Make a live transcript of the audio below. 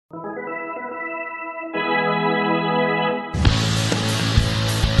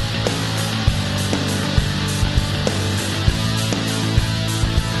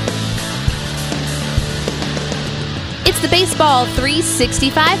Baseball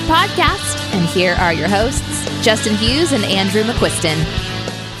 365 podcast, and here are your hosts, Justin Hughes and Andrew McQuiston.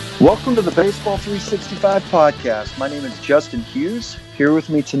 Welcome to the Baseball 365 podcast. My name is Justin Hughes. Here with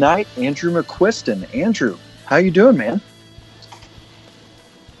me tonight, Andrew McQuiston. Andrew, how you doing, man?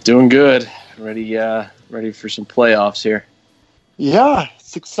 Doing good. Ready for some playoffs here. Yeah,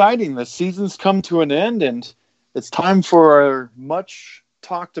 it's exciting. The season's come to an end, and it's time for our much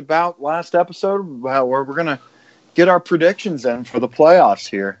talked about last episode where we're going to get our predictions in for the playoffs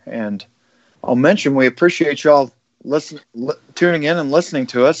here. And I'll mention we appreciate y'all tuning in and listening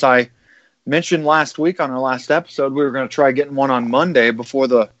to us. I mentioned last week on our last episode we were going to try getting one on Monday before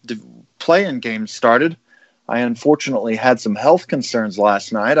the play-in game started. I unfortunately had some health concerns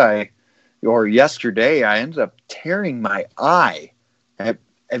last night. Yesterday I ended up tearing my eye.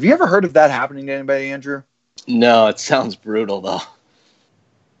 Have you ever heard of that happening to anybody, Andrew? No, it sounds brutal though.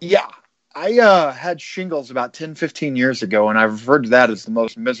 Yeah. I had shingles about 10, 15 years ago, and I've referred to that as the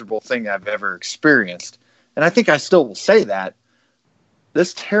most miserable thing I've ever experienced. And I think I still will say that.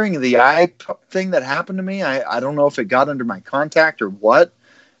 This tearing of the eye thing that happened to me, I don't know if it got under my contact or what.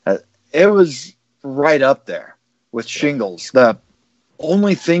 It was right up there with shingles. The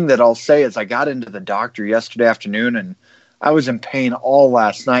only thing that I'll say is I got into the doctor yesterday afternoon, and I was in pain all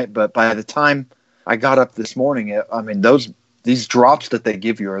last night. But by the time I got up this morning, these drops that they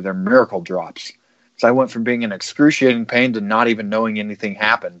give you are their miracle drops. So I went from being in excruciating pain to not even knowing anything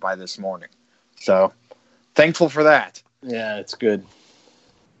happened by this morning. So thankful for that. Yeah, it's good.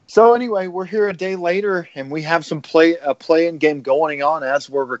 So anyway, we're here a day later, and we have some play-in game going on as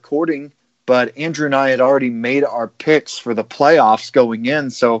we're recording. But Andrew and I had already made our picks for the playoffs going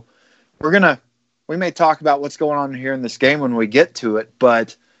in. So we may talk about what's going on here in this game when we get to it.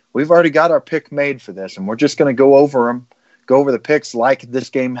 But we've already got our pick made for this, and we're just going to go over the picks like this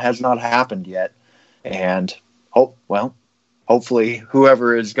game has not happened yet. And hopefully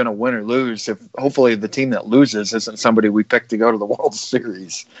whoever is going to win or lose, hopefully the team that loses isn't somebody we picked to go to the World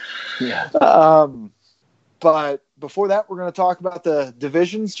Series. Yeah. But before that, we're going to talk about the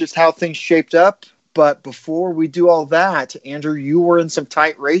divisions, just how things shaped up. But before we do all that, Andrew, you were in some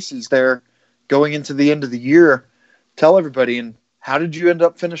tight races there going into the end of the year. Tell everybody, and how did you end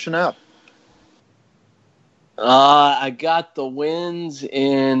up finishing up? I got the wins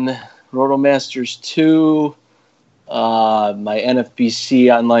in RotoMasters 2, my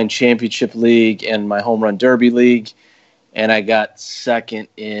NFBC Online Championship League, and my Home Run Derby League, and I got second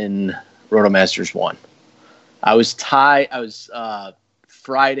in RotoMasters 1. I was tied.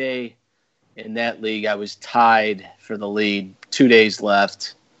 Friday in that league, I was tied for the lead, 2 days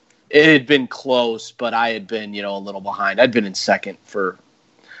left. It had been close, but I had been, a little behind. I'd been in second for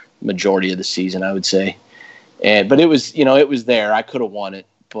majority of the season, I would say. But it was, it was there. I could have won it,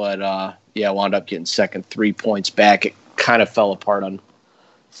 but I wound up getting second, 3 points back. It kind of fell apart on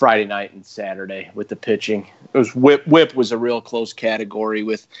Friday night and Saturday with the pitching. It was whip was a real close category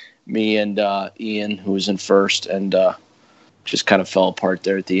with me and Ian, who was in first, and just kind of fell apart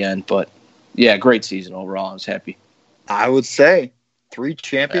there at the end. But yeah, great season overall. I was happy. I would say 3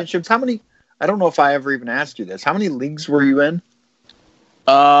 championships. How many? I don't know if I ever even asked you this. How many leagues were you in?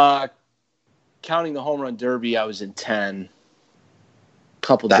 Counting the Home Run Derby, I was in 10.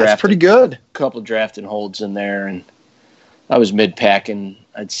 That's pretty good. Couple draft and holds in there, and I was mid-packing,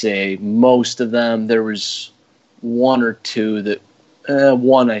 I'd say, most of them. There was one or two that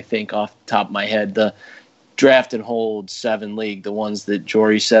one, I think, off the top of my head. The draft and hold 7 league, the ones that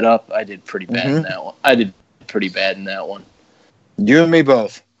Jory set up, I did pretty bad in that one. You and me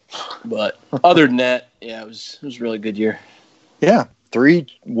both. But other than that, yeah, it was a really good year. Yeah, 3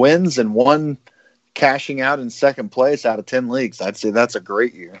 wins and 1 cashing out in second place out of 10 leagues. I'd say that's a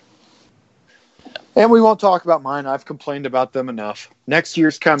great year. And we won't talk about mine. I've complained about them enough. Next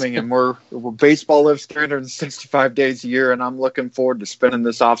year's coming, and baseball lives 365 days a year, and I'm looking forward to spending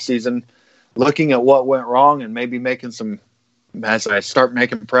this offseason looking at what went wrong and maybe making some as I start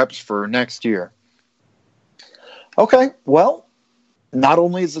making preps for next year. Okay, well, not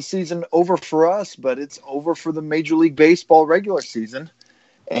only is the season over for us, but it's over for the Major League Baseball regular season.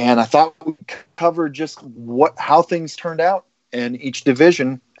 And I thought we'd cover just how things turned out in each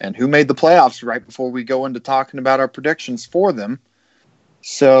division and who made the playoffs right before we go into talking about our predictions for them.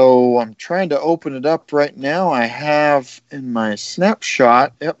 So I'm trying to open it up right now. I have in my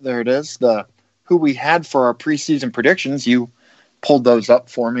snapshot, yep, there it is, who we had for our preseason predictions. You pulled those up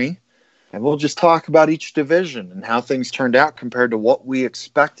for me. And we'll just talk about each division and how things turned out compared to what we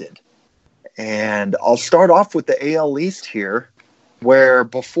expected. And I'll start off with the AL East here, where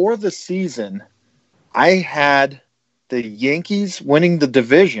before the season, I had the Yankees winning the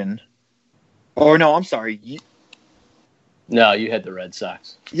division. Or no, I'm sorry. No, you had the Red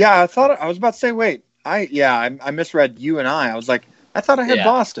Sox. Yeah, I was about to say, wait. I misread you and I. I was like, I thought I had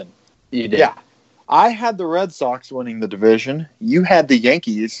Boston. You did. Yeah. I had the Red Sox winning the division. You had the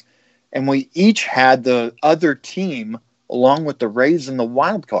Yankees. And we each had the other team along with the Rays in the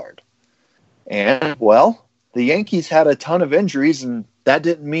wild card. And, well, the Yankees had a ton of injuries, and that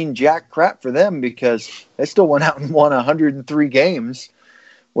didn't mean jack crap for them because they still went out and won 103 games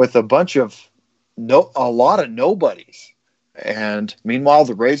with a lot of nobodies. And meanwhile,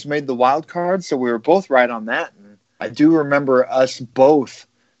 the Rays made the wild card, so we were both right on that. And I do remember us both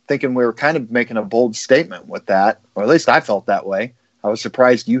thinking we were kind of making a bold statement with that, or at least I felt that way. I was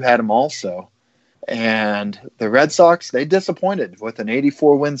surprised you had them also. And the Red Sox, they disappointed with an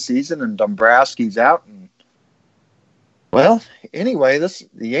 84-win season, and Dombrowski's out. And, well, anyway, the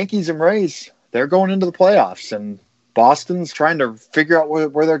Yankees and Rays, they're going into the playoffs, and Boston's trying to figure out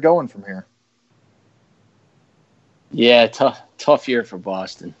where they're going from here. Yeah, tough year for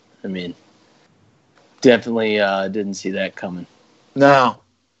Boston. I mean, definitely didn't see that coming. No.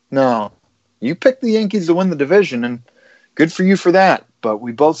 You picked the Yankees to win the division, and good for you for that. But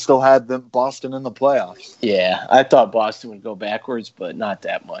we both still had Boston in the playoffs. Yeah, I thought Boston would go backwards, but not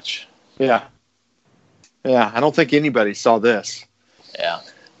that much. Yeah, I don't think anybody saw this. Yeah.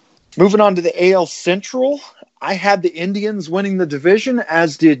 Moving on to the AL Central, I had the Indians winning the division,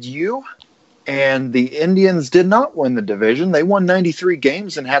 as did you. And the Indians did not win the division. They won 93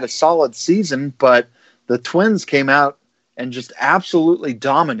 games and had a solid season, but the Twins came out and just absolutely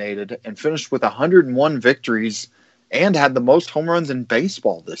dominated and finished with 101 victories and had the most home runs in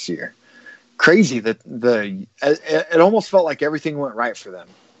baseball this year. Crazy that it almost felt like everything went right for them.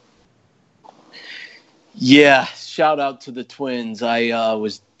 Yeah, shout out to the Twins. I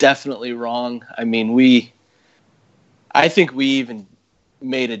was definitely wrong. I mean, I think we even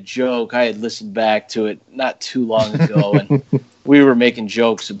made a joke. I had listened back to it not too long ago, and we were making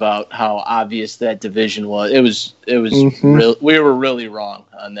jokes about how obvious that division was. It was real. We were really wrong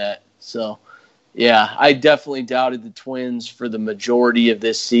on that. So, yeah, I definitely doubted the Twins for the majority of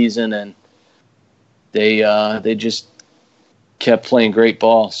this season, and they just kept playing great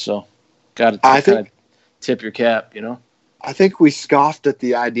ball. So, got to kind of tip your cap, you know. I think we scoffed at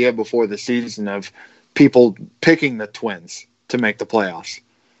the idea before the season of people picking the Twins to make the playoffs.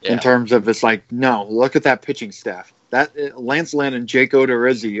 In terms of, it's like, no, look at that pitching staff. That Lance Lynn and Jake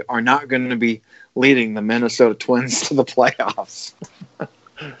Odorizzi are not going to be leading the Minnesota Twins to the playoffs.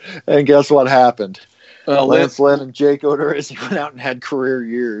 And guess what happened? Well, Lance Lynn and Jake Odorizzi went out and had career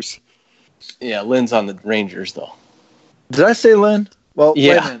years. Yeah, Lynn's on the Rangers, though. Did I say Lynn? Well,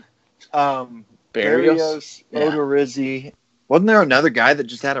 yeah. Barrios, Odorizzi. Wasn't there another guy that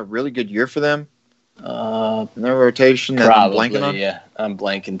just had a really good year for them? In their rotation that I'm blanking on? Yeah, I'm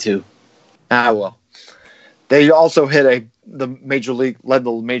blanking too. Well. They also led the major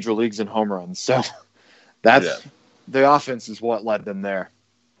leagues in home runs. So the offense is what led them there.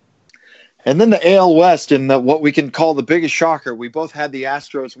 And then the AL West, in what we can call the biggest shocker, we both had the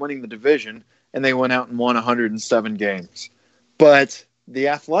Astros winning the division, and they went out and won 107 games. But the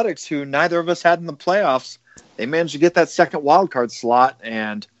Athletics, who neither of us had in the playoffs, they managed to get that second wild card slot,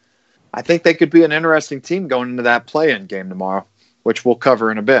 and I think they could be an interesting team going into that play-in game tomorrow, which we'll cover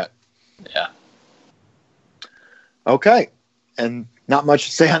in a bit. Yeah. Okay. And not much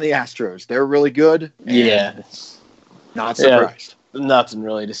to say on the Astros. They're really good. Yeah. Not surprised. Yeah, nothing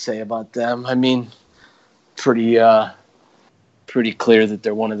really to say about them. I mean, pretty clear that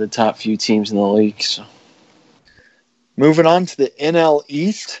they're one of the top few teams in the league. So. Moving on to the NL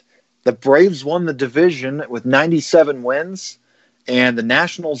East, the Braves won the division with 97 wins. And the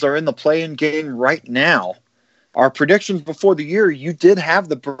Nationals are in the play-in game right now. Our predictions before the year, you did have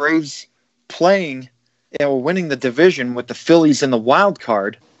the Braves winning the division with the Phillies in the wild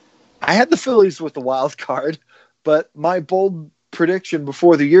card. I had the Phillies with the wild card, but my bold prediction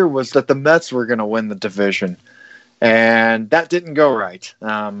before the year was that the Mets were going to win the division. And that didn't go right.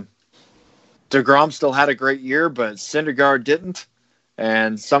 DeGrom still had a great year, but Syndergaard didn't.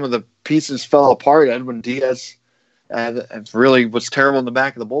 And some of the pieces fell apart. Edwin Diaz really was terrible in the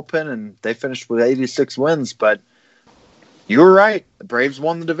back of the bullpen, and they finished with 86 wins. But you were right. The Braves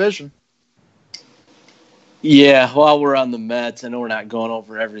won the division. Yeah, while we're on the Mets, I know we're not going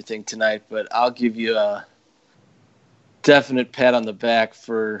over everything tonight, but I'll give you a definite pat on the back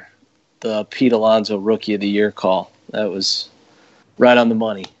for the Pete Alonso Rookie of the Year call. That was right on the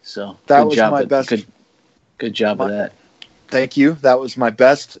money. So that was my best. Good job of that. Thank you. That was my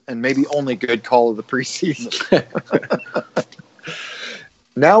best and maybe only good call of the preseason.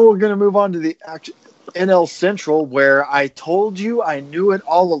 Now we're going to move on to NL Central, where I told you I knew it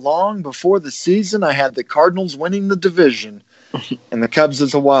all along before the season. I had the Cardinals winning the division and the Cubs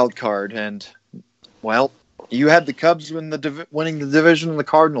as a wild card. And, well, you had the Cubs winning the division and the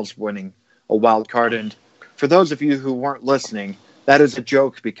Cardinals winning a wild card. And for those of you who weren't listening, that is a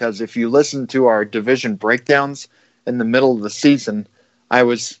joke, because if you listen to our division breakdowns in the middle of the season, I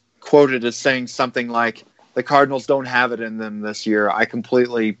was quoted as saying something like, the Cardinals don't have it in them this year. I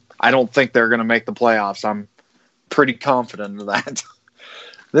don't think they're going to make the playoffs. I'm pretty confident of that.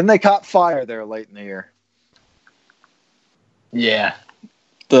 Then they caught fire there late in the year. Yeah.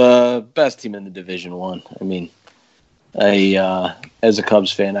 The best team in the Division won. I mean, as a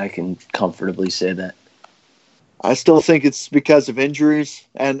Cubs fan, I can comfortably say that. I still think it's because of injuries.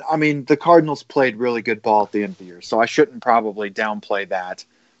 And, I mean, the Cardinals played really good ball at the end of the year, so I shouldn't probably downplay that.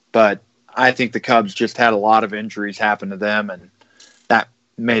 But I think the Cubs just had a lot of injuries happen to them, and that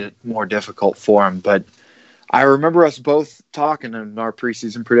made it more difficult for them. But I remember us both talking in our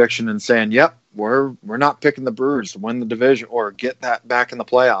preseason prediction and saying, yep, we're not picking the Brewers to win the division or get that back in the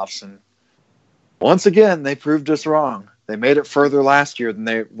playoffs. And once again, they proved us wrong. They made it further last year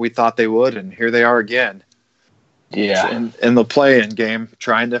than we thought they would, and here they are again. Yeah. In the play-in game,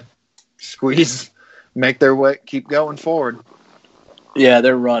 trying to make their way, keep going forward. Yeah,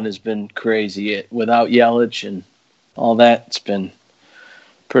 their run has been crazy. Without Yelich and all that, it's been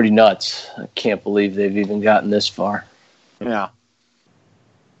pretty nuts. I can't believe they've even gotten this far. Yeah.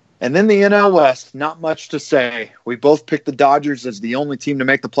 And then the NL West, not much to say. We both picked the Dodgers as the only team to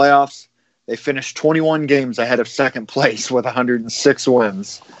make the playoffs. They finished 21 games ahead of second place with 106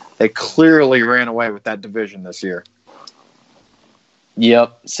 wins. They clearly ran away with that division this year.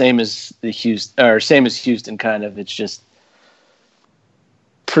 Yep, same as Houston kind of. It's just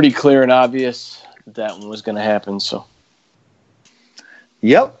pretty clear and obvious that one was going to happen. So,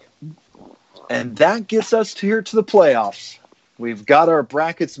 yep, and that gets us here to the playoffs. We've got our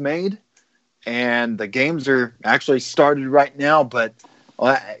brackets made, and the games are actually started right now. But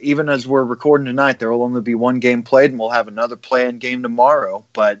even as we're recording tonight, there will only be one game played, and we'll have another play-in game tomorrow.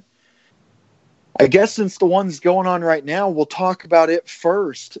 But I guess since the one's going on right now, we'll talk about it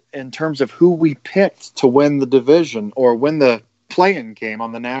first in terms of who we picked to win the division or win the play-in game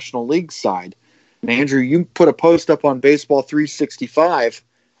on the National League side. And Andrew, you put a post up on Baseball 365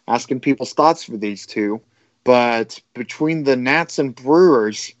 asking people's thoughts for these two. But between the Nats and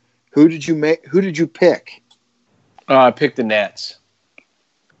Brewers, who did you pick? I picked the Nats.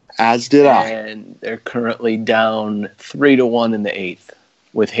 As did I. And they're currently down 3-1 in the 8th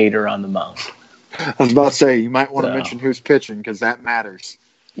with Hader on the mound. I was about to say, you might want to mention who's pitching because that matters.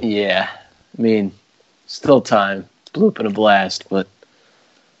 Yeah. I mean, still time. Bloop and a blast, but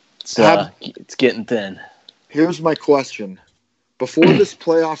it's getting thin. Here's my question. Before this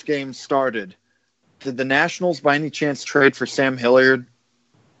playoff game started, did the Nationals by any chance trade for Sam Hilliard?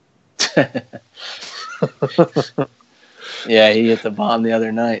 Yeah, he hit the bomb the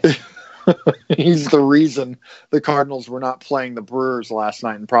other night. He's the reason the Cardinals were not playing the Brewers last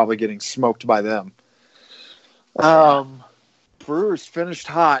night and probably getting smoked by them. Brewers finished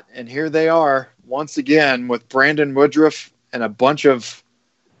hot, and here they are once again with Brandon Woodruff and a bunch of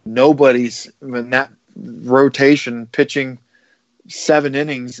nobodies in that rotation pitching 7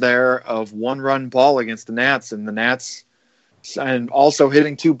 innings there of 1-run ball against the Nats, and also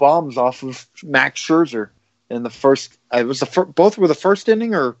hitting 2 bombs off of Max Scherzer in the first. Both were the first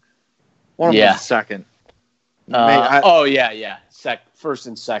inning, or one of them was the second. First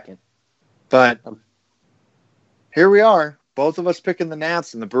and second. But here we are, both of us picking the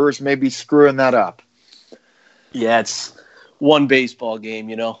Nats, and the Brewers may be screwing that up. Yeah, it's one baseball game,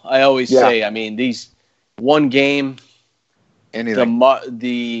 you know. I always say, I mean, these one game,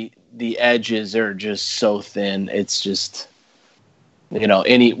 the edges are just so thin. It's just, you know,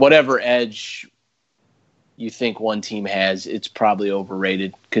 whatever edge you think one team has, it's probably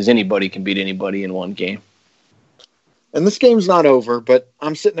overrated because anybody can beat anybody in one game. And this game's not over, but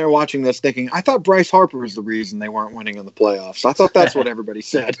I'm sitting there watching this thinking, I thought Bryce Harper was the reason they weren't winning in the playoffs. I thought that's what everybody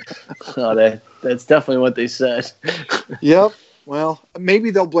said. That's definitely what they said. Yep. Well,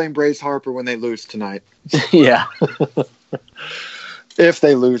 maybe they'll blame Bryce Harper when they lose tonight. Yeah. If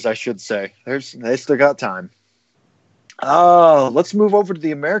they lose, I should say. They still got time. Let's move over to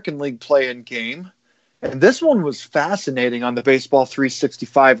the American League play-in game. And this one was fascinating on the Baseball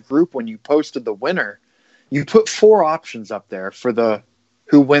 365 group when you posted the winner. You put 4 options up there for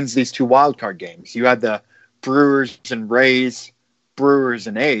who wins these 2 wildcard games. You had the Brewers and Rays, Brewers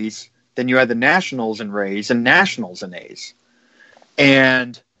and A's. Then you had the Nationals and Rays and Nationals and A's.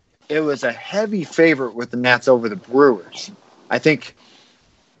 And it was a heavy favorite with the Nats over the Brewers. I think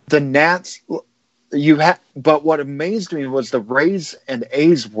the Nats, but what amazed me was the Rays and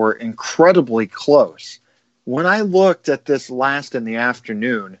A's were incredibly close. When I looked at this last in the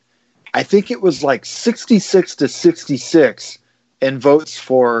afternoon, I think it was like 66-66 in votes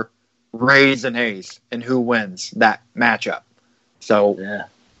for Rays and A's and who wins that matchup. So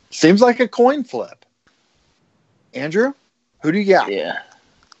seems like a coin flip. Andrew, who do you got? Yeah.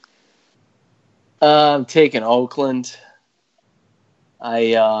 I'm taking Oakland.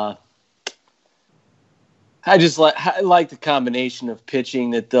 I like the combination of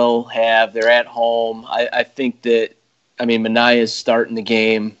pitching that they'll have. They're at home. I think that, Manaea's starting the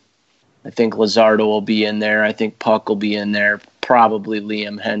game. I think Luzardo will be in there. I think Puck will be in there. Probably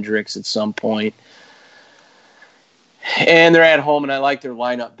Liam Hendricks at some point. And they're at home, and I like their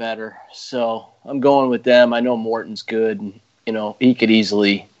lineup better. So I'm going with them. I know Morton's good. And, he could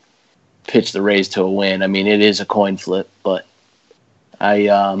easily pitch the Rays to a win. It is a coin flip, but I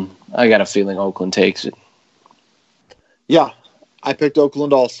got a feeling Oakland takes it. Yeah, I picked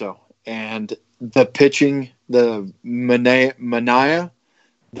Oakland also. And the pitching, the Manaea,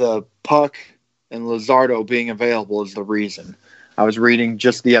 the Puck, and Luzardo being available is the reason. I was reading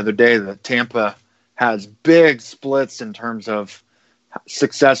just the other day that Tampa has big splits in terms of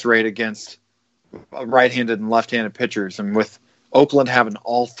success rate against right-handed and left-handed pitchers. And with Oakland having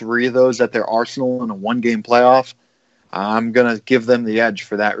all three of those at their arsenal in a one-game playoff, I'm going to give them the edge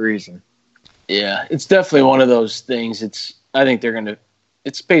for that reason. Yeah, it's definitely one of those things. I think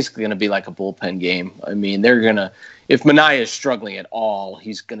it's basically going to be like a bullpen game. If Manaea is struggling at all,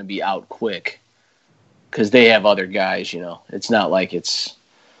 he's going to be out quick because they have other guys, It's not like it's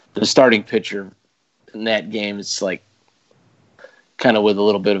the starting pitcher in that game. It's like kind of with a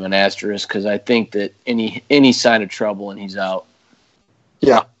little bit of an asterisk because I think that any sign of trouble and he's out.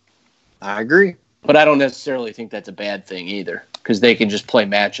 Yeah, I agree. But I don't necessarily think that's a bad thing either because they can just play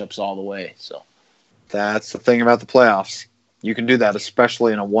matchups all the way. So that's the thing about the playoffs. You can do that,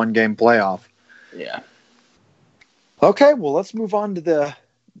 especially in a one-game playoff. Yeah. Okay, well, let's move on to the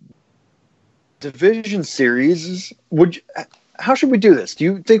division series. How should we do this? Do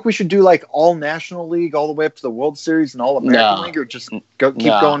you think we should do like all National League all the way up to the World Series and all American League, or just keep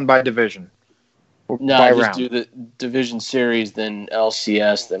going by division? No, by just round? do the division series, then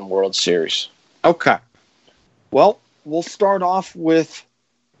LCS, then World Series. Okay. Well, we'll start off with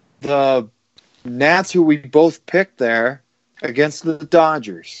the Nats, who we both picked there, against the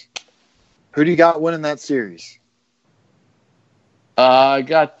Dodgers. Who do you got winning that series? I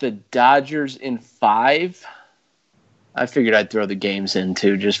got the Dodgers in 5. I figured I'd throw the games in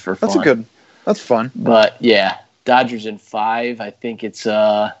too, just for fun. That's fun. But yeah, Dodgers in 5. I think it's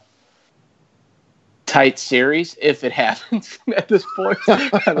a tight series if it happens at this point.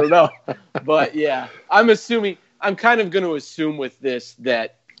 I don't know. But yeah, I'm kind of going to assume with this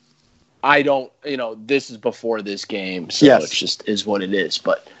that I don't, this is before this game. So It just is what it is.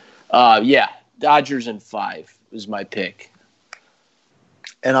 But yeah, Dodgers in 5 is my pick.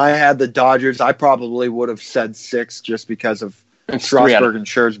 And I had the Dodgers. I probably would have said 6 just because of Strasburg and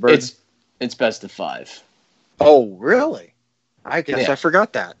Scherzer. It's best of 5. Oh, really? I guess I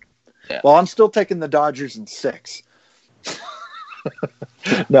forgot that. Yeah. Well, I'm still taking the Dodgers in 6.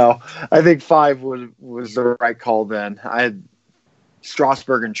 No, I think 5 was the right call then. I had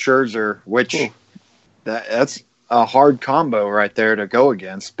Strasburg and Scherzer, which that's a hard combo right there to go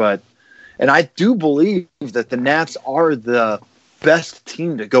against. And I do believe that the Nats are the best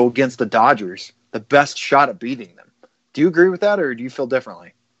team to go against the Dodgers, the best shot at beating them. Do you agree with that, or do you feel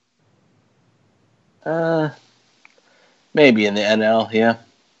differently? Maybe in the NL, yeah.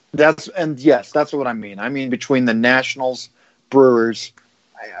 That's what I mean. I mean, between the Nationals, Brewers,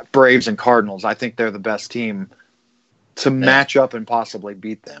 Braves, and Cardinals, I think they're the best team to match up and possibly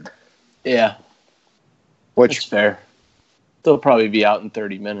beat them. Yeah. That's fair. They'll probably be out in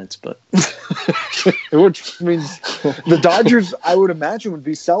 30 minutes, but which means the Dodgers, I would imagine, would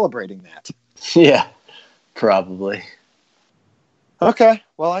be celebrating that. Yeah, probably. Okay,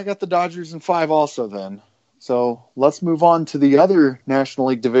 well, I got the Dodgers in 5 also then. So let's move on to the other National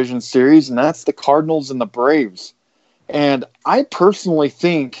League Division Series, and that's the Cardinals and the Braves. And I personally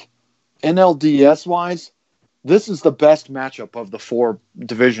think, NLDS-wise, this is the best matchup of the 4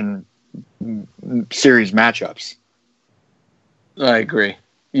 division series matchups. I agree.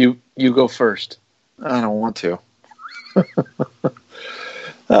 You go first. I don't want to.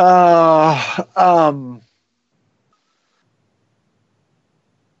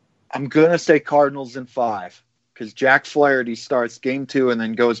 I'm going to say Cardinals in 5 because Jack Flaherty starts game 2 and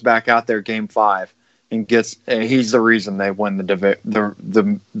then goes back out there game 5 and he's the reason they win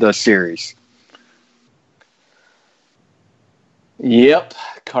the series. Yep,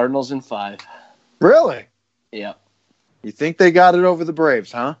 Cardinals in 5. Really? Yeah. You think they got it over the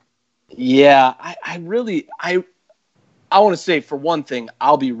Braves, huh? Yeah, I want to say, for one thing,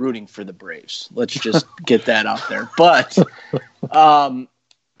 I'll be rooting for the Braves. Let's just get that out there. But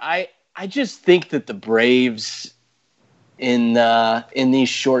I just think that the Braves in these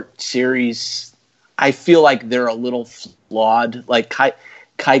short series, I feel like they're a little flawed. Like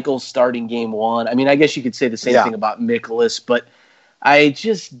Keuchel starting game one. I mean, I guess you could say the same thing about Mikolas, but I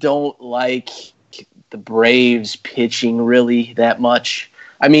just don't like the Braves pitching really that much.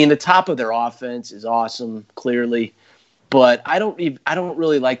 I mean, the top of their offense is awesome, clearly, but I don't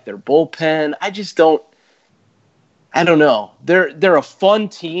really like their bullpen. I don't know. They're a fun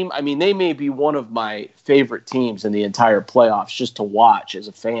team. I mean, they may be one of my favorite teams in the entire playoffs just to watch as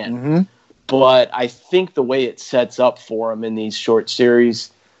a fan. Mm-hmm. But I think the way it sets up for them in these short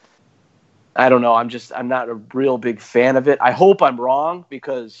series, I don't know. I'm not a real big fan of it. I hope I'm wrong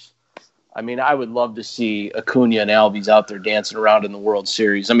because, I mean, I would love to see Acuna and Albies out there dancing around in the World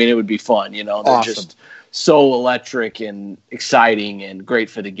Series. I mean, it would be fun, you know. They're awesome. Just so electric and exciting and great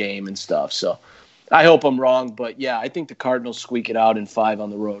for the game and stuff. So I hope I'm wrong, but yeah, I think the Cardinals squeak it out in 5 on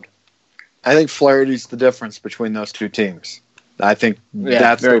the road. I think Flaherty's the difference between those two teams. I think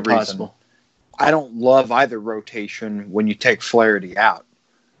that's very the reason. possible. I don't love either rotation when you take Flaherty out.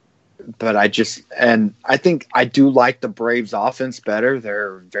 But I think I do like the Braves offense better.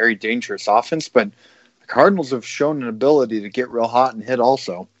 They're a very dangerous offense, but the Cardinals have shown an ability to get real hot and hit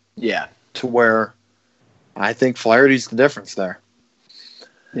also. Yeah. To where I think Flaherty's the difference there.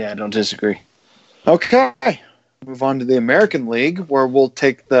 Yeah, I don't disagree. Okay. Move on to the American League, where we'll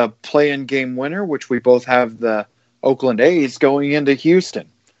take the play-in game winner, which we both have the Oakland A's going into Houston.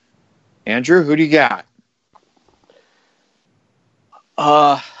 Andrew, who do you got?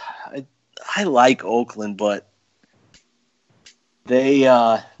 I like Oakland, but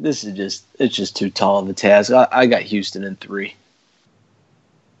it's just too tall of a task. I got Houston in 3.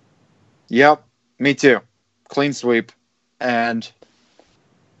 Yep, me too. Clean sweep. And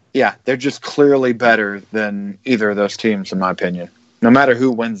yeah, they're just clearly better than either of those teams, in my opinion. No matter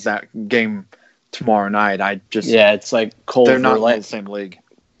who wins that game tomorrow night, it's like Cole they're not Verlander, in the same league.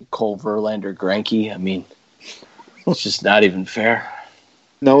 Cole Verlander, Greinke. I mean, it's just not even fair.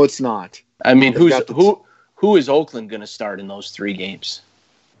 No, it's not. I mean, who is Oakland going to start in those 3 games?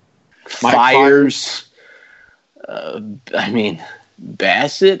 Mike Fiers. I mean,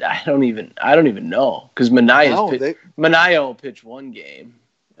 Bassett. I don't even know because Manaea will pitch 1 game.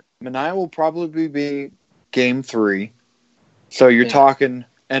 Manaea will probably be game 3. So you're talking,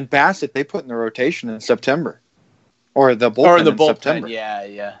 and Bassett they put in the rotation in September, or the bullpen in September.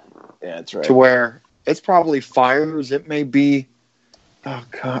 Yeah, that's right. To where it's probably Fiers. It may be. Oh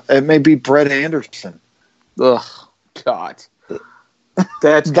God! It may be Brett Anderson. Ugh, God.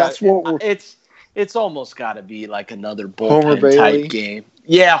 That's what we're. It's almost got to be like another bullpen type game.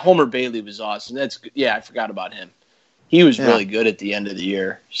 Yeah, Homer Bailey was awesome. I forgot about him. He was really good at the end of the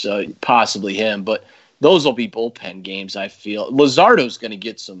year, so possibly him. But those will be bullpen games. I feel Luzardo's going to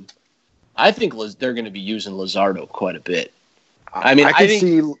get some. I think they're going to be using Luzardo quite a bit. I mean, I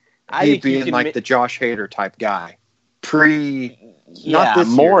think he being like the Josh Hader type guy.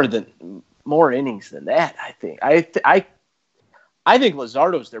 More innings than that. I think. I think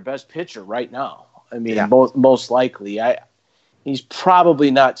Luzardo's their best pitcher right now. I mean, most likely. He's probably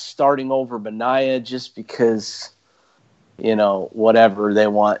not starting over Manaea just because, whatever they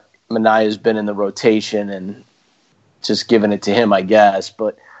want. Manaea's been in the rotation and just giving it to him, I guess.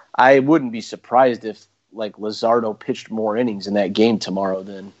 But I wouldn't be surprised if like Luzardo pitched more innings in that game tomorrow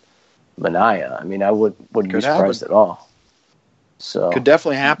than Manaea. I mean, I wouldn't be surprised at all. So could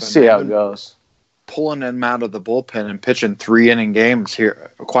definitely happen. See how it goes. Pulling him out of the bullpen and pitching 3-inning games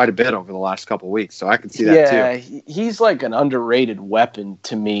here quite a bit over the last couple of weeks, so I can see that too. Yeah, he's like an underrated weapon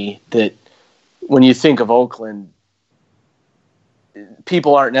to me. That when you think of Oakland,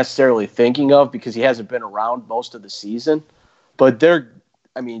 people aren't necessarily thinking of because he hasn't been around most of the season. But they're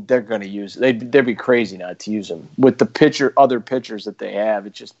going to use. They'd be crazy not to use him with the other pitchers that they have.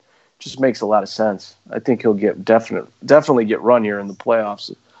 It just makes a lot of sense. I think he'll get definitely get run here in the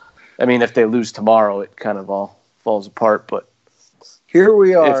playoffs. I mean, if they lose tomorrow, it kind of all falls apart. But here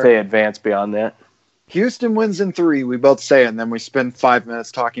we are. If they advance beyond that, Houston wins in 3. We both say, and then we spend 5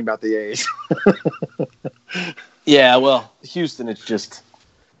 minutes talking about the A's. Yeah, well, Houston,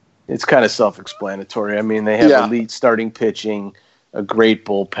 it's kind of self-explanatory. I mean, they have elite starting pitching, a great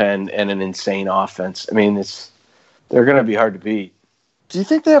bullpen, and an insane offense. I mean, they're going to be hard to beat. Do you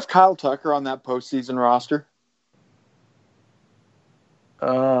think they have Kyle Tucker on that postseason roster?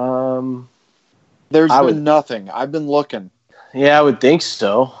 There's been nothing. I've been looking. Yeah, I would think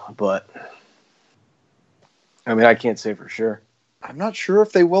so, but I mean, I can't say for sure. I'm not sure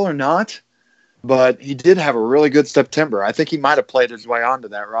if they will or not, but he did have a really good September. I think he might have played his way onto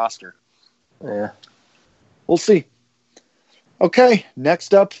that roster. Yeah. We'll see. Okay,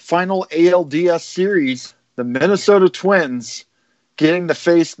 next up, final ALDS series. The Minnesota Twins getting to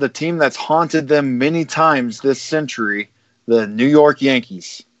face the team that's haunted them many times this century, the New York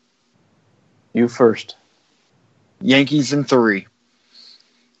Yankees. You first. Yankees in 3.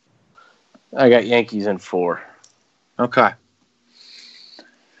 I got Yankees in 4. Okay.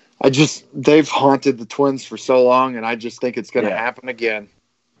 They've haunted the Twins for so long, and I just think it's going to happen again.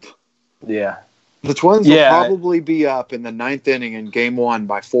 Yeah. The Twins will probably be up in the 9th inning in Game 1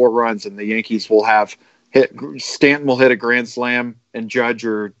 by 4 runs, and the Yankees will have Stanton will hit a grand slam, and Judge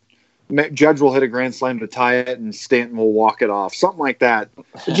will hit a grand slam to tie it, and Stanton will walk it off. Something like that.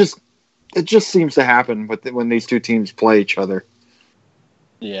 It just seems to happen when these two teams play each other.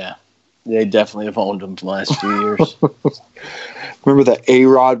 Yeah. They definitely have owned them the last few years. Remember that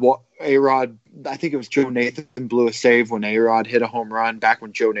A-Rod, I think it was Joe Nathan blew a save when A-Rod hit a home run back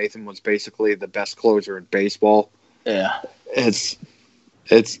when Joe Nathan was basically the best closer in baseball. Yeah. It's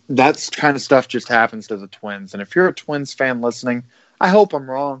that kind of stuff just happens to the Twins. And if you're a Twins fan listening, I hope I'm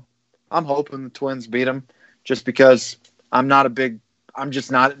wrong. I'm hoping the Twins beat them just because never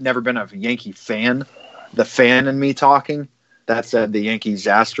been a Yankee fan. The fan in me talking. That said, the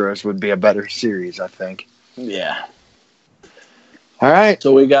Yankees-Astros would be a better series, I think. Yeah. All right.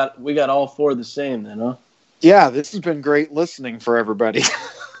 So we got all 4 the same then, huh? Yeah, this has been great listening for everybody.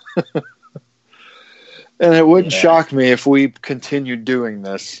 And it wouldn't shock me if we continued doing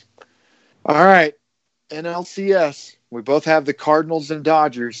this. All right. NLCS. We both have the Cardinals and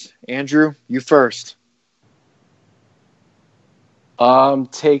Dodgers. Andrew, you first. I'm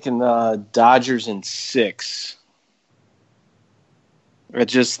taking the Dodgers in 6. I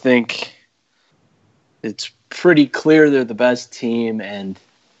just think it's pretty clear they're the best team, and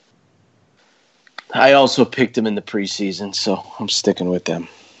I also picked them in the preseason, so I'm sticking with them.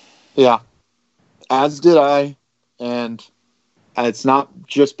 Yeah, as did I, and it's not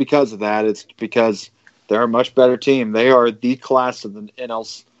just because of that. It's because they're a much better team. They are the class of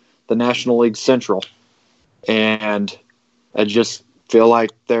the National League Central, and I just feel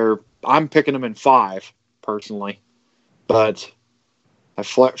like I'm picking them in 5, personally, but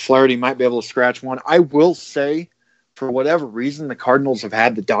Flaherty might be able to scratch one. I will say, for whatever reason, the Cardinals have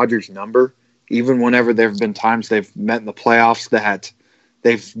had the Dodgers number, even whenever there have been times they've met in the playoffs that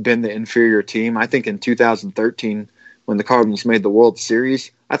they've been the inferior team. I think in 2013, when the Cardinals made the World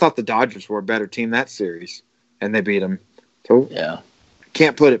Series, I thought the Dodgers were a better team that series, and they beat them. So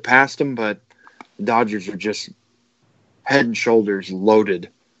can't put it past them, but the Dodgers are just head and shoulders loaded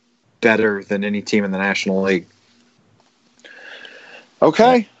better than any team in the National League.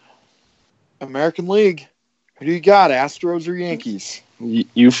 Okay. American League. Who do you got, Astros or Yankees?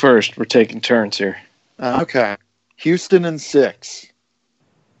 You first. We're taking turns here. Okay. Houston in 6.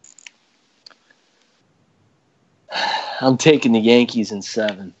 I'm taking the Yankees in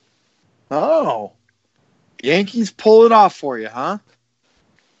 7. Oh. Yankees pull it off for you, huh?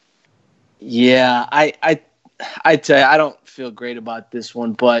 Yeah, I tell you, I don't feel great about this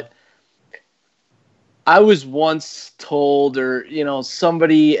one, but I was once told, or,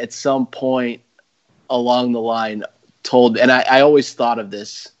 somebody at some point along the line told, and I always thought of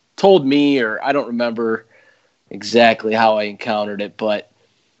this, told me, or I don't remember exactly how I encountered it, but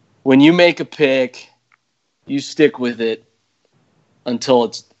when you make a pick, you stick with it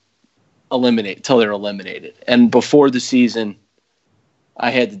until they're eliminated. And before the season, I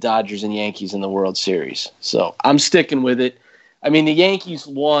had the Dodgers and Yankees in the World Series. So I'm sticking with it. I mean, the Yankees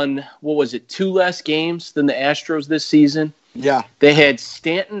won, 2 less games than the Astros this season? Yeah. They had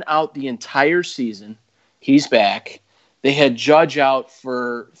Stanton out the entire season. He's back. They had Judge out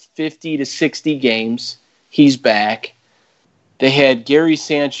for 50 to 60 games. He's back. They had Gary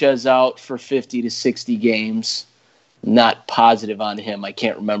Sanchez out for 50 to 60 games. Not positive on him. I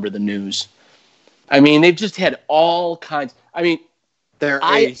can't remember the news. I mean, they've just had all kinds. I mean,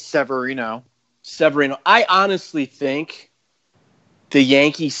 Severino. I honestly think the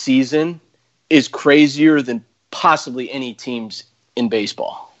Yankee season is crazier than possibly any teams in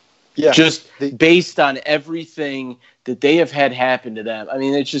baseball. Yeah. Just based on everything that they have had happen to them. I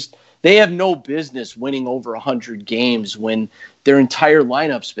mean, it's just, they have no business winning over 100 games when their entire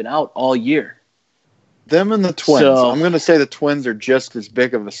lineup's been out all year. Them and the Twins. I'm going to say the Twins are just as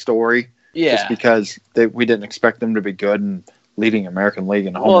big of a story. Yeah. Just because we didn't expect them to be good and leading American League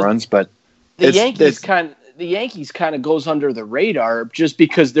in home runs, but the Yankees kind of goes under the radar just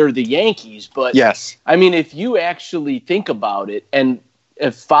because they're the Yankees. But yes, I mean, if you actually think about it and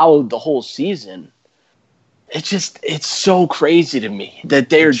have followed the whole season, it's so crazy to me that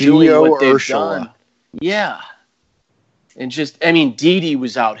they're doing what they've done. Yeah. And Didi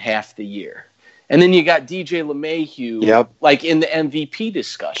was out half the year. And then you got DJ LeMahieu, like in the MVP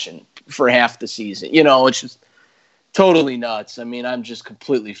discussion for half the season. It's just totally nuts. I'm just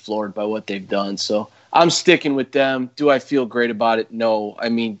completely floored by what they've done. So I'm sticking with them. Do I feel great about it? No.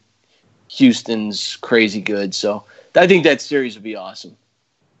 Houston's crazy good. So I think that series would be awesome.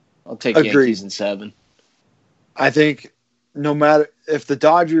 I'll take Yankees in 7. I think no matter if the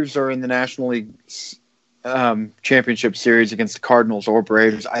Dodgers are in the National League Championship Series against the Cardinals or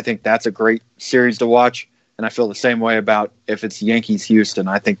Braves, I think that's a great series to watch. And I feel the same way about if it's Yankees-Houston.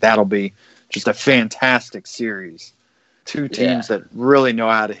 I think that'll be just a fantastic series. Two teams that really know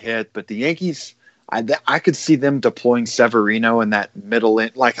how to hit. But the Yankees, I could see them deploying Severino in that middle,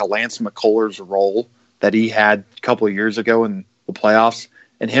 like a Lance McCullers role that he had a couple of years ago in the playoffs.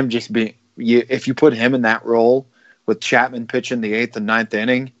 And him just being, if you put him in that role with Chapman pitching the 8th and 9th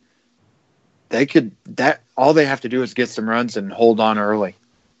inning, all they have to do is get some runs and hold on early.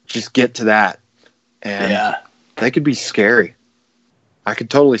 Just get to that. And they could be scary. I could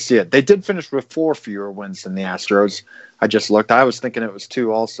totally see it. They did finish with 4 fewer wins than the Astros. I just looked. I was thinking it was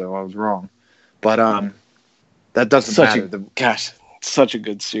 2 also. I was wrong. But that doesn't matter. Such a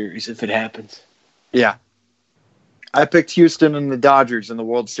good series if it happens. Yeah. I picked Houston and the Dodgers in the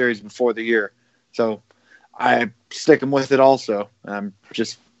World Series before the year. So I'm sticking with it also. I'm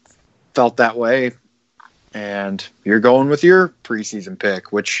just felt that way. And you're going with your preseason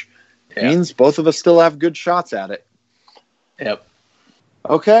pick, which means both of us still have good shots at it. Yep.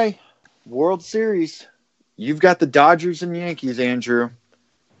 Okay. World Series. You've got the Dodgers and Yankees, Andrew.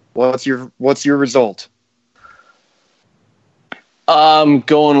 What's your result? I'm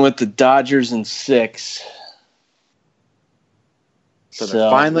going with the Dodgers in 6. So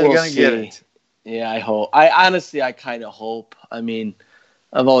they're finally going to get it. Yeah, I hope. I kind of hope.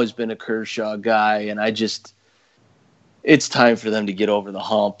 I've always been a Kershaw guy, and it's time for them to get over the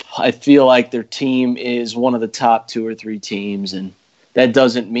hump. I feel like their team is one of the top 2 or 3 teams, and that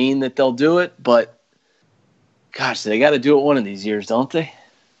doesn't mean that they'll do it, but gosh, they got to do it one of these years, don't they?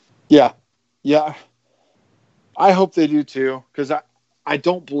 Yeah. Yeah. I hope they do too, because I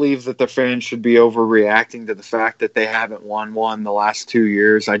don't believe that the fans should be overreacting to the fact that they haven't won one the last 2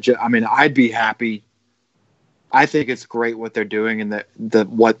 years. I'd be happy. I think it's great what they're doing and that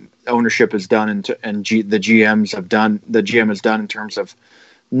what ownership has done the GMs have done. The GM has done in terms of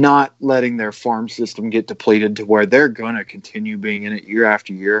not letting their farm system get depleted to where they're going to continue being in it year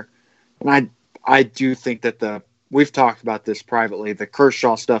after year. And I do think that we've talked about this privately. The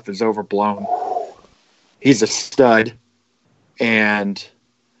Kershaw stuff is overblown. He's a stud. And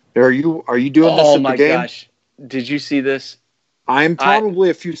are you doing this in the game? Oh my gosh. Did you see this? I'm probably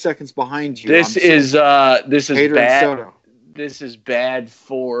a few seconds behind you. This is bad. Soto. This is bad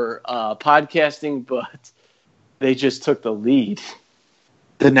for podcasting, but they just took the lead.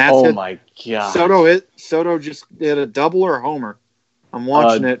 The Nats. Oh my god! Soto just did a double or a homer. I'm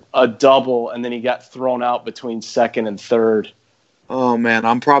watching it. A double, and then he got thrown out between second and third. Oh man,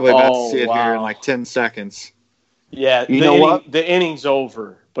 I'm probably about to see it here in like 10 seconds. Yeah, you know what? The inning's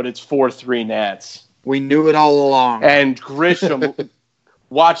over, but it's 4-3 Nats. We knew it all along. And Grisham,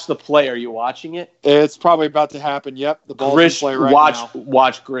 watch the play. Are you watching it? It's probably about to happen. Yep, the ball's in play right now.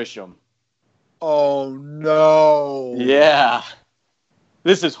 Watch Grisham. Oh no! Yeah,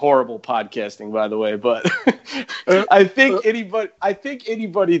 this is horrible podcasting, by the way. But I think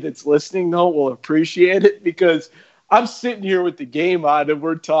anybody that's listening though will appreciate it because I'm sitting here with the game on and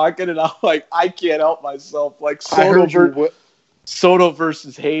we're talking, and I'm like, I can't help myself. Like Soto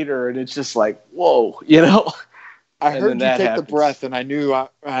versus Hader, and it's just like, whoa, I heard you take the breath, and I knew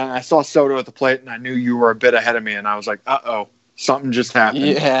I saw Soto at the plate, and I knew you were a bit ahead of me, and I was like, uh-oh, something just happened.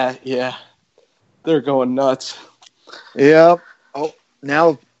 Yeah. They're going nuts. Yep. Oh,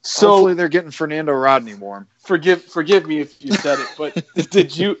 now hopefully they're getting Fernando Rodney warm. Forgive me if you said it, but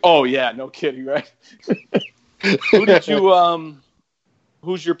did you? Oh yeah, no kidding, right?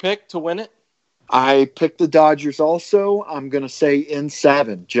 Who's your pick to win it? I picked the Dodgers also. I'm going to say in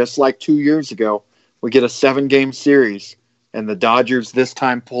 7, just like 2 years ago. We get a 7-game series, and the Dodgers this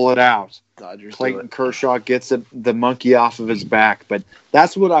time pull it out. Clayton Kershaw gets the monkey off of his back. But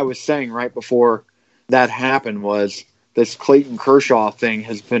that's what I was saying right before that happened was this Clayton Kershaw thing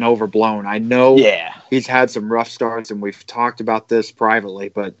has been overblown. I know he's had some rough starts, and we've talked about this privately,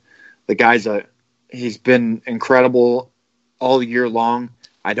 but the guy's he's been incredible all year long.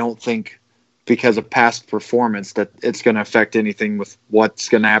 I don't think because of past performance that it's going to affect anything with what's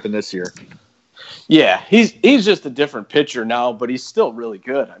going to happen this year. Yeah, he's just a different pitcher now, but he's still really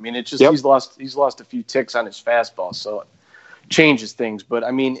good. I mean, it's just he's lost a few ticks on his fastball, so it changes things. But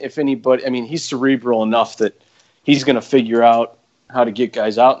I mean, if anybody, I mean, he's cerebral enough that he's going to figure out how to get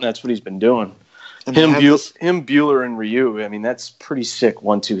guys out, and that's what he's been doing. And him, Buehler, and Ryu. I mean, that's pretty sick.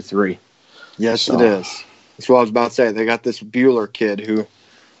 1, 2, 3. Yes, it is. That's what I was about to say. They got this Buehler kid who,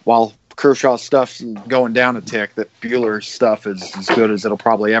 while Kershaw's stuff's going down a tick, that Buehler's stuff is as good as it'll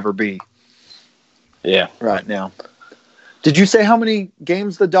probably ever be. Yeah. Right now. Did you say how many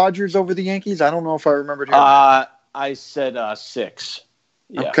games the Dodgers over the Yankees? I don't know if I remembered. I said 6.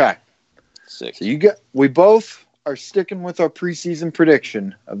 Yeah. Okay. 6. So we both are sticking with our preseason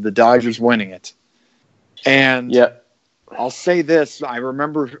prediction of the Dodgers winning it. And I'll say this. I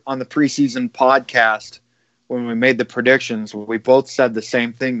remember on the preseason podcast when we made the predictions, we both said the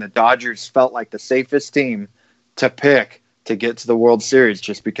same thing. The Dodgers felt like the safest team to pick to get to the World Series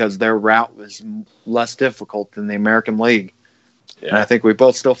just because their route was less difficult than the American League. Yeah. And I think we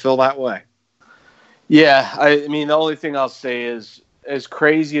both still feel that way. Yeah, I mean, the only thing I'll say is, as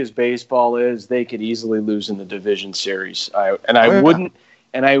crazy as baseball is, they could easily lose in the division series. I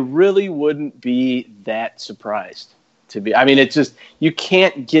really wouldn't be that surprised. I mean, it's just, you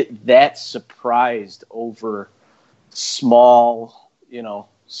can't get that surprised over small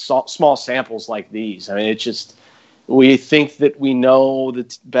samples like these. I mean, it's just, we think that we know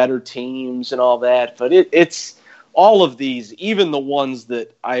the better teams and all that, but it's all of these, even the ones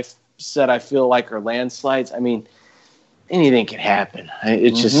that I've said I feel like are landslides. I mean, anything can happen.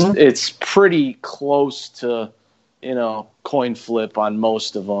 It's just, it's pretty close to, coin flip on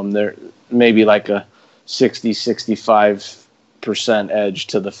most of them. They're maybe like a 60-65% edge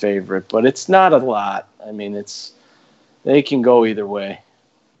to the favorite, but it's not a lot. I mean, they can go either way.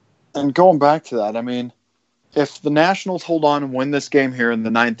 And going back to that, I mean, if the Nationals hold on and win this game here in the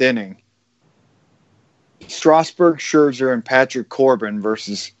 9th inning, Strasburg, Scherzer, and Patrick Corbin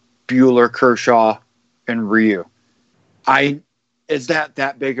versus Buehler, Kershaw, and Ryu. Is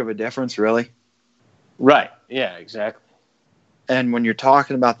that big of a difference, really? Right. Yeah, exactly. And when you're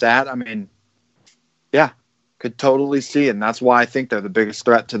talking about that, I mean, yeah, could totally see it. And that's why I think they're the biggest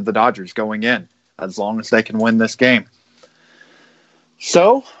threat to the Dodgers going in, as long as they can win this game.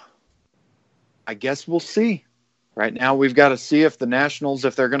 So, I guess we'll see. Right now, we've got to see if the Nationals,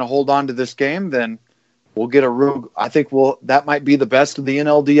 if they're going to hold on to this game, then we'll get I think that might be the best of the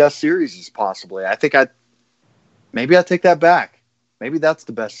NLDS series, possibly. I take that back. Maybe that's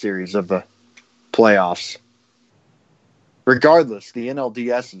the best series of the playoffs. Regardless, the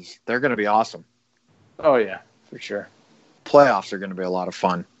NLDSs, they're going to be awesome. Oh, yeah, for sure. Playoffs are going to be a lot of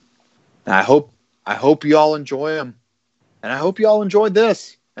fun. And I hope you all enjoy them. And I hope you all enjoyed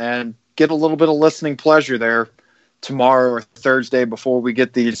this and get a little bit of listening pleasure there tomorrow or Thursday before we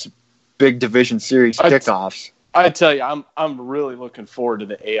get these big division series kickoffs. I tell you, I'm really looking forward to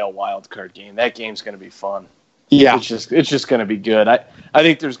the AL wildcard game. That game's going to be fun. Yeah, it's just going to be good. I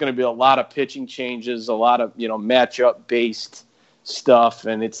think there's going to be a lot of pitching changes, a lot of matchup based stuff,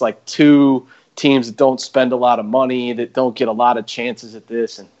 and it's like two teams that don't spend a lot of money, that don't get a lot of chances at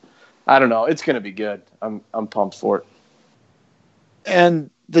this, and I don't know. It's going to be good. I'm pumped for it. And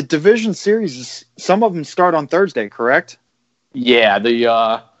the division series, some of them start on Thursday, correct? Yeah,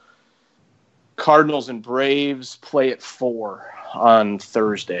 the Cardinals and Braves play at 4 on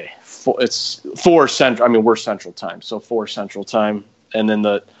Thursday. It's 4 Central. I mean, we're Central Time, so 4 Central Time, and then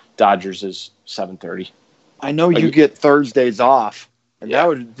the Dodgers is 7:30. I know you get Thursdays off, and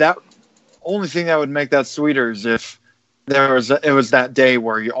that only thing that would make that sweeter is if it was that day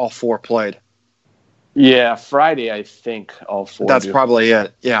where all 4 played. Yeah, Friday I think all 4. That's probably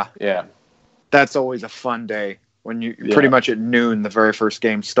it. Yeah. Yeah. That's always a fun day when you pretty much at noon the very first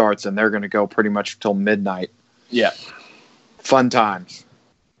game starts, and they're going to go pretty much till midnight. Yeah. Fun times.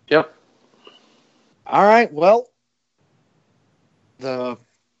 Yep. All right. Well, the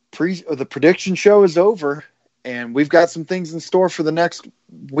prediction show is over, and we've got some things in store for the next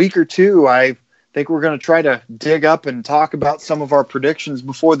week or two. I think we're going to try to dig up and talk about some of our predictions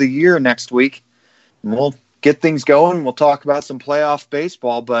before the year next week. And we'll get things going. We'll talk about some playoff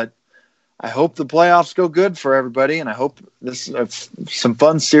baseball, but I hope the playoffs go good for everybody, and I hope this is some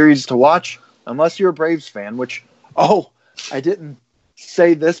fun series to watch, unless you're a Braves fan, which, I didn't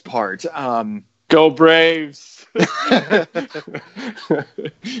say this part. Go Braves!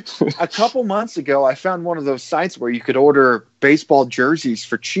 A couple months ago, I found one of those sites where you could order baseball jerseys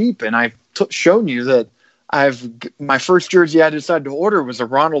for cheap, and I've shown you that my first jersey I decided to order was a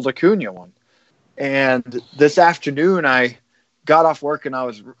Ronald Acuna one. And this afternoon, I got off work and I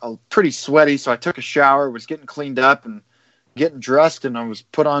was pretty sweaty, so I took a shower, was getting cleaned up, and getting dressed, and I was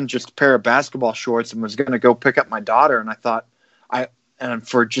put on just a pair of basketball shorts and was going to go pick up my daughter. And I thought, and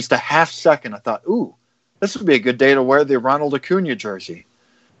for just a half second, I thought, ooh, this would be a good day to wear the Ronald Acuna jersey.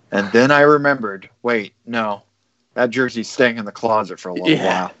 And then I remembered, wait, no, that jersey's staying in the closet for a little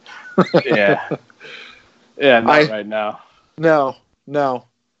while. Yeah, not right now. No,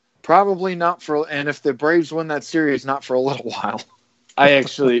 probably not for. And if the Braves win that series, not for a little while. I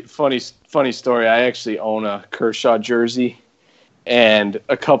actually, funny story. I actually own a Kershaw jersey, and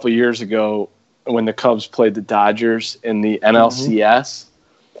a couple years ago, when the Cubs played the Dodgers in the NLCS,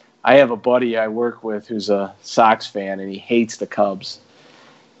 I have a buddy I work with who's a Sox fan, and he hates the Cubs.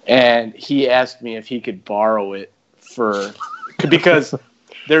 And he asked me if he could borrow it because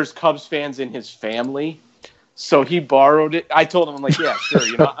there's Cubs fans in his family. So he borrowed it. I told him, I'm like, yeah, sure.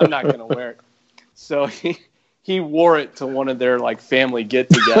 I'm not going to wear it. So he wore it to one of their like family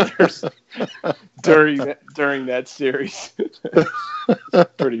get-togethers during that series.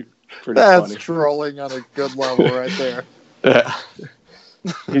 pretty That's funny. Funny. Trolling on a good level right there. Yeah.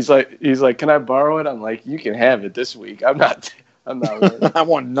 He's like, can I borrow it? I'm like, you can have it this week. I'm not wearing it. I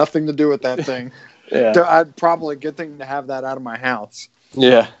want nothing to do with that thing. Yeah. I'd probably a good thing to have that out of my house.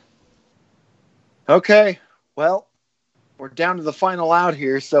 Yeah. Okay. Well, we're down to the final out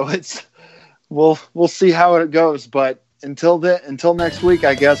here, so we'll see how it goes. But until next week,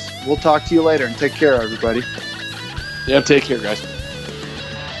 I guess we'll talk to you later, and take care, everybody. Yeah, take care, guys.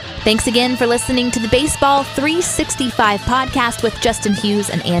 Thanks again for listening to the Baseball 365 podcast with Justin Hughes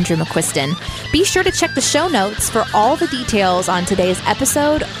and Andrew McQuiston. Be sure to check the show notes for all the details on today's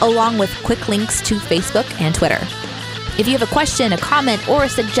episode, along with quick links to Facebook and Twitter. If you have a question, a comment, or a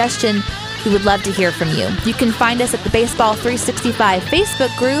suggestion, we would love to hear from you. You can find us at the Baseball 365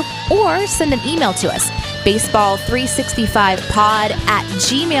 Facebook group or send an email to us,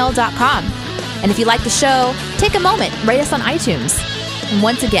 baseball365pod@gmail.com. And if you like the show, take a moment, rate us on iTunes. And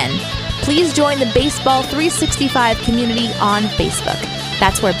once again, please join the Baseball 365 community on Facebook.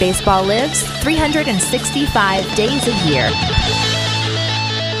 That's where baseball lives 365 days a year.